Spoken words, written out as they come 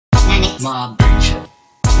Hey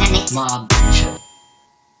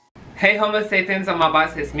Homo sapiens and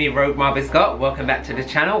Mobbots, it's me Rogue Marby Scott. Welcome back to the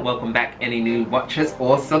channel. Welcome back any new watchers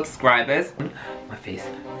or subscribers. My face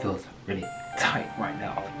feels really tight right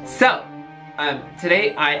now. So,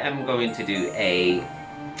 today I am going to do a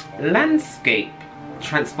landscape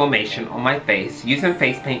transformation on my face using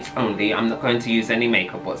face paints only. I'm not going to use any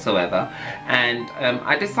makeup whatsoever. And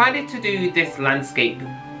I decided to do this landscape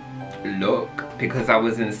look because I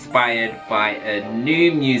was inspired by a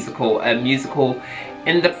new musical,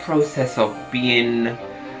 in the process of being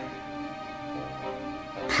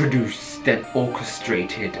produced and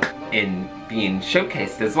orchestrated in being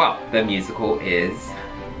showcased as well. The musical is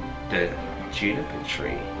the Juniper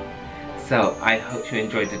Tree. So I hope you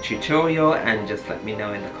enjoyed the tutorial, and just let me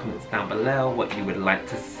know in the comments down below what you would like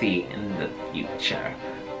to see in the future.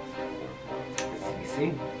 See you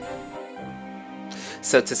soon.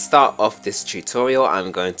 So to start off this tutorial,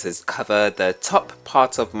 I'm going to cover the top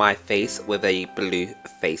part of my face with a blue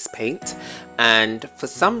face paint, and for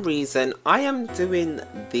some reason I am doing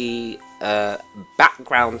the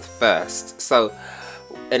background first. So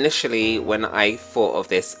initially when I thought of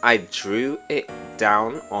this, I drew it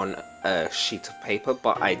down on a sheet of paper,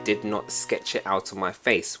 but I did not sketch it out of my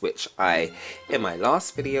face, which I in my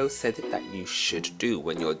last video said that you should do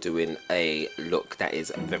when you're doing a look that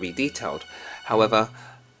is very detailed. However,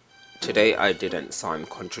 today I didn't, so I'm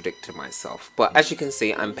contradicting myself. But as you can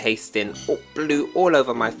see, I'm pasting blue all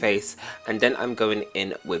over my face, and then I'm going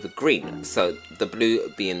in with green. So the blue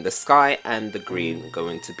being the sky and the green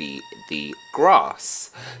going to be the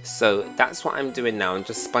grass. So that's what I'm doing now. I'm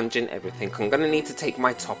just sponging everything. I'm going to need to take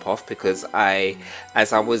my top off because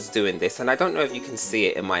as I was doing this, and I don't know if you can see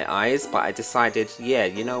it in my eyes, but I decided, yeah,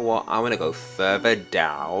 you know what, I want to go further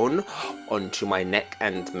down onto my neck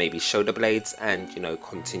and maybe shoulder blades, and you know,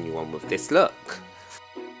 continue on with this look.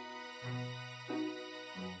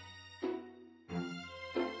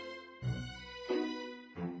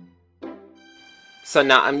 So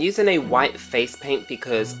now I'm using a white face paint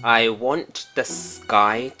because I want the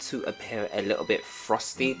sky to appear a little bit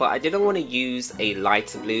frosty, but I didn't want to use a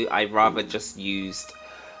lighter blue. I rather just used,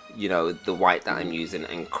 you know, the white that I'm using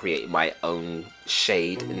and create my own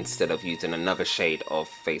shade instead of using another shade of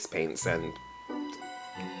face paints. And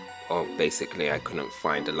basically I couldn't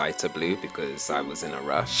find a lighter blue because I was in a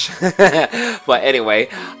rush. But anyway,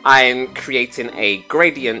 I'm creating a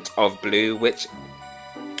gradient of blue, which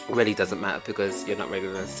really doesn't matter because you're not really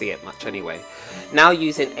going to see it much anyway. Now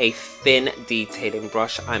using a thin detailing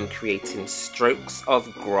brush, I'm creating strokes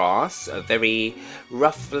of grass very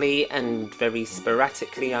roughly and very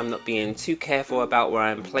sporadically. I'm not being too careful about where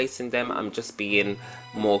I'm placing them. I'm just being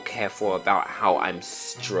more careful about how I'm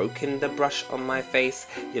stroking the brush on my face,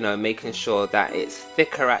 you know, making sure that it's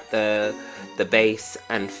thicker at the base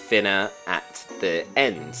and thinner at the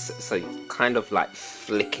ends, so kind of like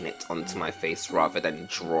flicking it onto my face rather than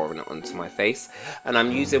drawing it onto my face. And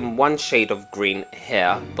I'm using one shade of green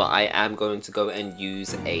here, but I am going to go and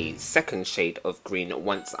use a second shade of green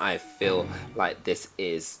once I feel like this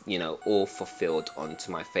is, you know, all fulfilled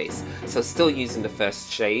onto my face. So still using the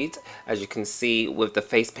first shade. As you can see with the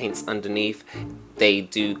face paints underneath, they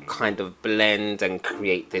do kind of blend and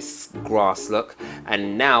create this grass look.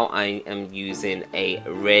 And now I am using a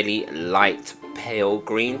really light pale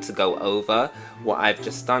green to go over what I've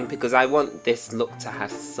just done, because I want this look to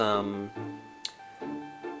have some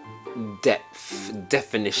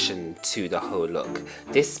definition to the whole look.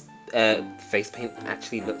 This face paint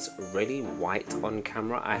actually looks really white on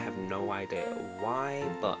camera. I have no idea why,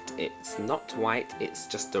 but it's not white, it's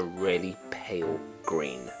just a really pale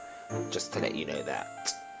green, just to let you know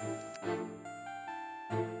that.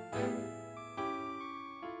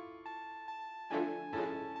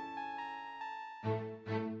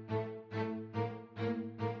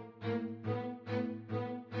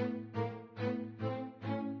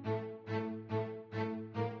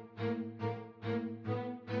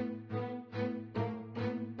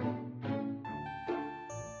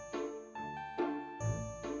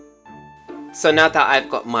 So now that I've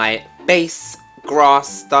got my base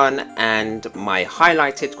grass done and my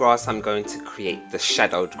highlighted grass, I'm going to create the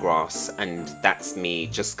shadowed grass, and that's me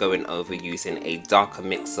just going over using a darker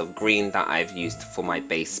mix of green that I've used for my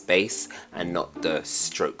base and not the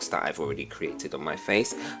strokes that I've already created on my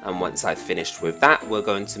face. And once I've finished with that, we're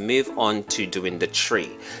going to move on to doing the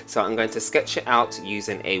tree. So I'm going to sketch it out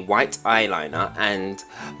using a white eyeliner, and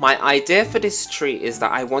my idea for this tree is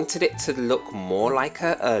that I wanted it to look more like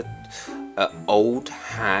a old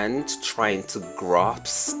hand trying to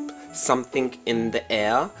grasp something in the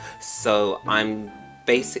air. So I'm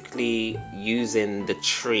basically using the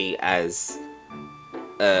tree as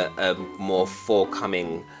a more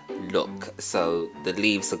forthcoming look. So the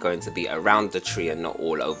leaves are going to be around the tree and not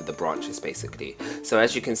all over the branches basically. So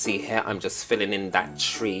as you can see here, I'm just filling in that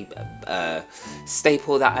tree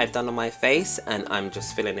staple that I've done on my face, and I'm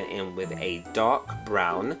just filling it in with a dark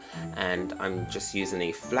brown, and I'm just using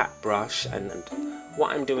a flat brush. And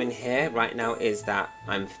what I'm doing here right now is that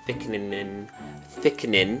I'm thickening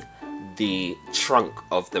the trunk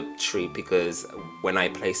of the tree, because when I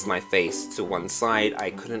placed my face to one side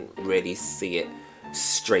I couldn't really see it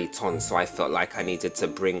straight on, so I felt like I needed to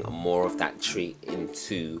bring more of that tree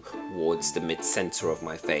into towards the mid-center of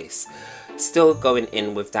my face. Still going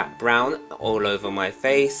in with that brown all over my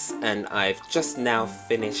face, and I've just now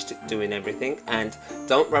finished doing everything. And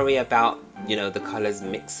don't worry about, you know, the colors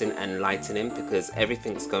mixing and lightening, because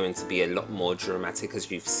everything's going to be a lot more dramatic, as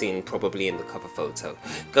you've seen probably in the cover photo.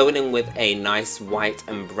 Going in with a nice white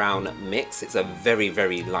and brown mix. It's a very,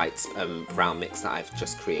 very light brown mix that I've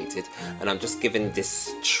just created, and I'm just giving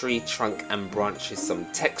this tree trunk and branches some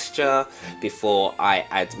texture before I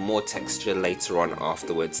add more texture later on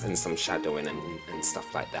afterwards, and some shadowing and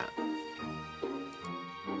stuff like that.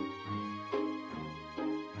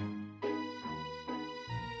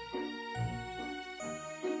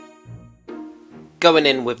 Going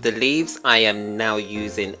in with the leaves, I am now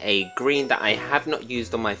using a green that I have not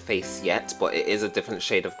used on my face yet, but it is a different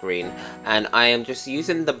shade of green, and I am just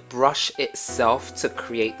using the brush itself to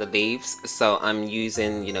create the leaves. So I'm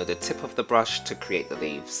using, you know, the tip of the brush to create the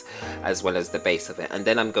leaves as well as the base of it, and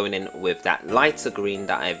then I'm going in with that lighter green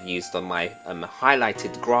that I've used on my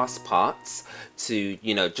highlighted grass parts to,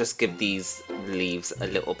 you know, just give these leaves a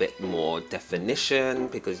little bit more definition,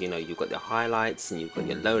 because, you know, you've got your highlights and you've got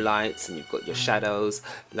your lowlights and you've got your shadows.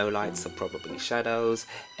 Lowlights are probably shadows.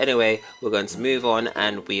 Anyway, we're going to move on,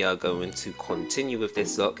 and we are going to continue with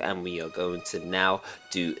this look, and we are going to now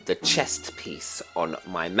do the chest piece on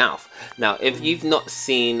my mouth. Now, if you've not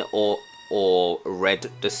seen or read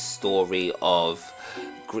the story of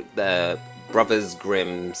the Brothers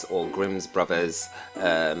Grimm's or Grimm's Brothers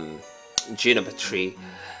Juniper tree,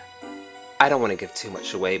 I don't want to give too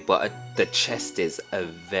much away, but the chest is a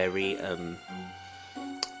very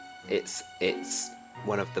it's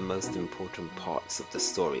one of the most important parts of the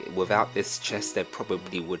story. Without this chest, there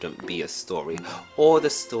probably wouldn't be a story, or the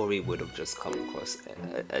story would have just come across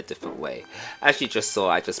a different way. As you just saw,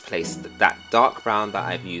 I just placed that dark brown that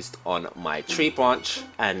I've used on my tree branch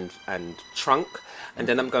and trunk, and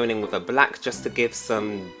then I'm going in with a black just to give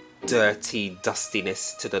some dirty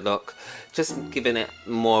dustiness to the look, just giving it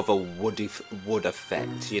more of a wood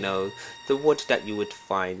effect, you know, the wood that you would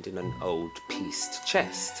find in an old pieced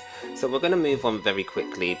chest. So we're going to move on very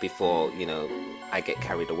quickly before, you know, I get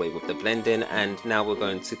carried away with the blending. And now we're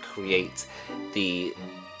going to create the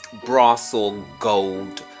brass or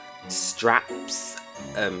gold straps,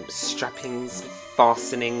 strappings,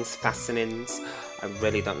 fastenings. I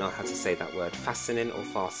really don't know how to say that word, fastening or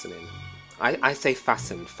fastening. I say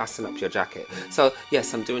fasten up your jacket. So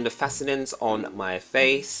yes, I'm doing the fastenings on my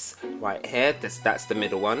face right here. That's the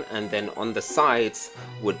middle one, and then on the sides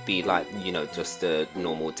would be like, you know, just the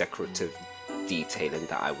normal decorative detailing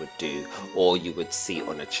that I would do, or you would see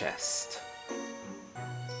on a chest.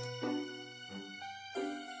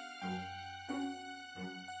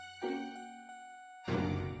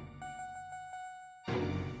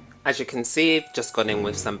 As you can see, I've just gone in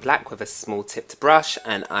with some black with a small tipped brush,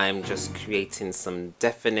 and I'm just creating some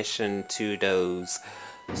definition to those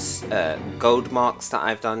gold marks that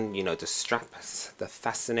I've done, you know, the straps, the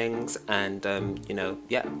fastenings, and you know,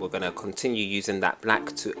 yeah, we're going to continue using that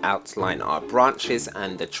black to outline our branches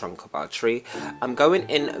and the trunk of our tree. I'm going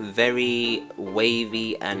in very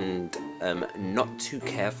wavy and not too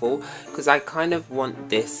careful, because I kind of want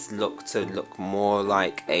this look to look more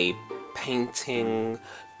like a painting,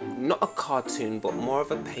 not a cartoon, but more of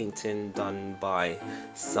a painting done by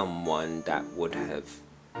someone that would have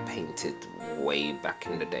painted way back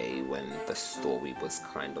in the day when the story was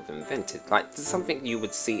kind of invented. Like something you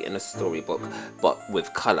would see in a storybook, but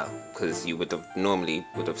with color, because you would have normally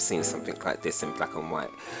seen something like this in black and white.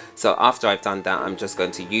 So after I've done that, I'm just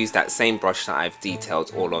going to use that same brush that I've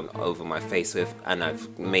detailed all on over my face with, and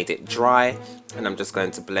I've made it dry, and I'm just going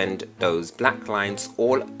to blend those black lines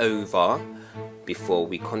all over before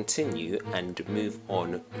we continue and move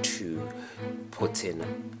on to putting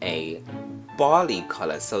a barley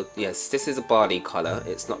color. So yes, this is a barley color.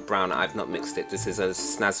 It's not brown. I've not mixed it. This is a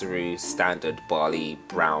Snazaroo standard barley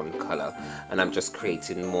brown color, and I'm just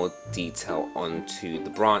creating more detail onto the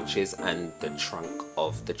branches and the trunk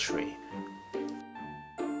of the tree.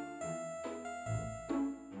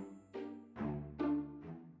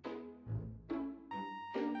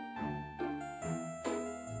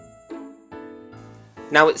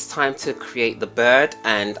 Now it's time to create the bird,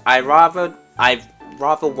 and I rather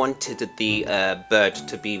wanted the bird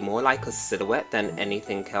to be more like a silhouette than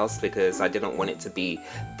anything else, because I didn't want it to be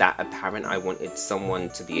that apparent. I wanted someone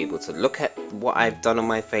to be able to look at what I've done on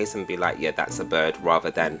my face and be like, yeah, that's a bird,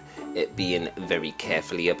 rather than it being very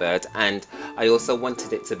carefully a bird. And I also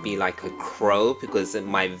wanted it to be like a crow, because in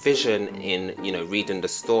my vision in, you know, reading the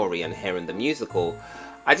story and hearing the musical,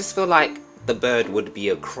 I just feel like the bird would be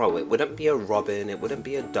a crow. It wouldn't be a robin, it wouldn't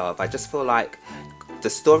be a dove. I just feel like the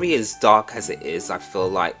story is dark as it is. I feel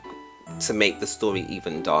like to make the story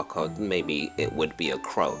even darker, maybe it would be a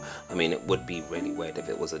crow. I mean, it would be really weird if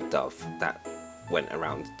it was a dove that went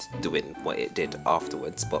around doing what it did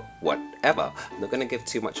afterwards, but whatever. I'm not going to give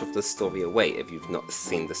too much of the story away if you've not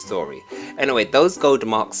seen the story. Anyway, those gold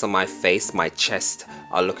marks on my face, my chest,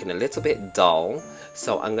 are looking a little bit dull,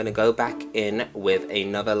 so I'm going to go back in with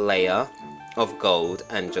another layer of gold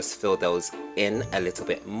and just fill those in a little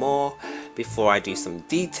bit more before I do some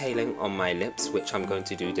detailing on my lips, which I'm going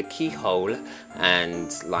to do the keyhole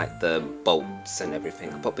and like the bolts and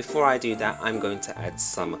everything. But before I do that, I'm going to add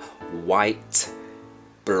some white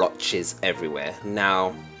blotches everywhere.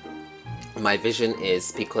 Now my vision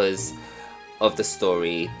is, because of the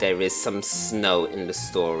story, there is some snow in the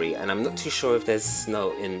story, and I'm not too sure if there's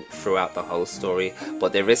snow in throughout the whole story,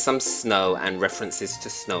 but there is some snow and references to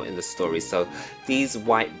snow in the story. So these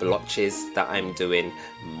white blotches that I'm doing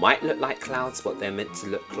might look like clouds, but they're meant to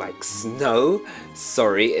look like snow.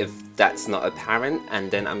 Sorry if that's not apparent.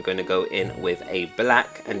 And then I'm going to go in with a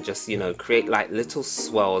black and just, you know, create like little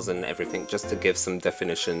swirls and everything, just to give some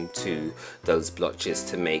definition to those blotches,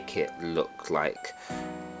 to make it look like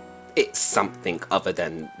it's something other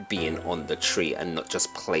than being on the tree and not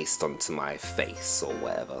just placed onto my face or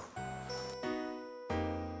whatever.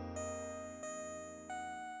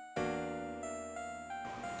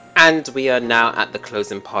 And we are now at the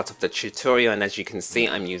closing part of the tutorial, and as you can see,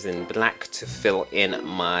 I'm using black to fill in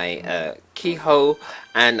my keyhole,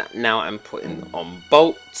 and now I'm putting on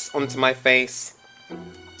bolts onto my face.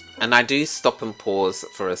 And I do stop and pause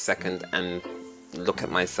for a second and look at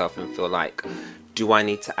myself and feel like, do I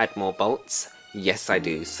need to add more bolts? Yes, I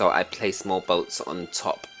do. So I place more bolts on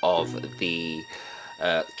top of the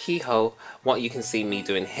keyhole. What you can see me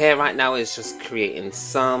doing here right now is just creating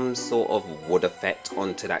some sort of wood effect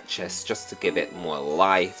onto that chest, just to give it more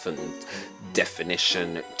life and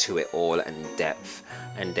definition to it all, and depth.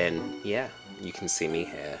 And then, yeah, you can see me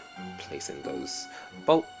here placing those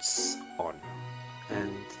bolts on.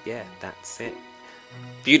 And yeah, that's it.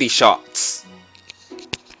 Beauty shots!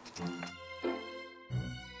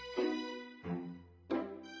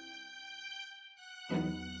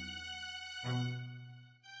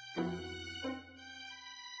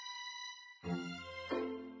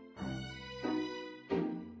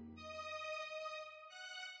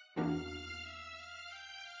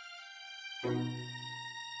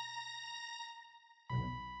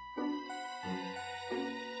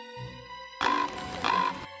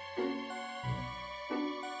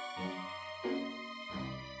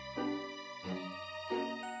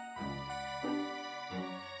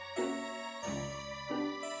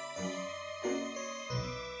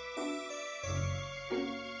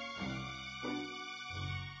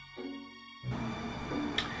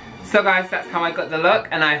 So guys, that's how I got the look,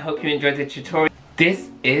 and I hope you enjoyed the tutorial. This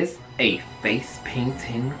is a face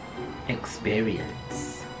painting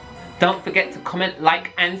experience. Don't forget to comment,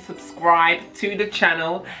 like and subscribe to the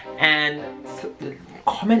channel, and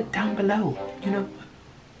comment down below, you know.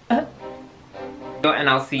 And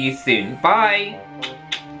I'll see you soon. Bye!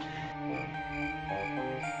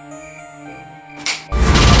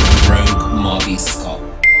 Rogue Molly Scott.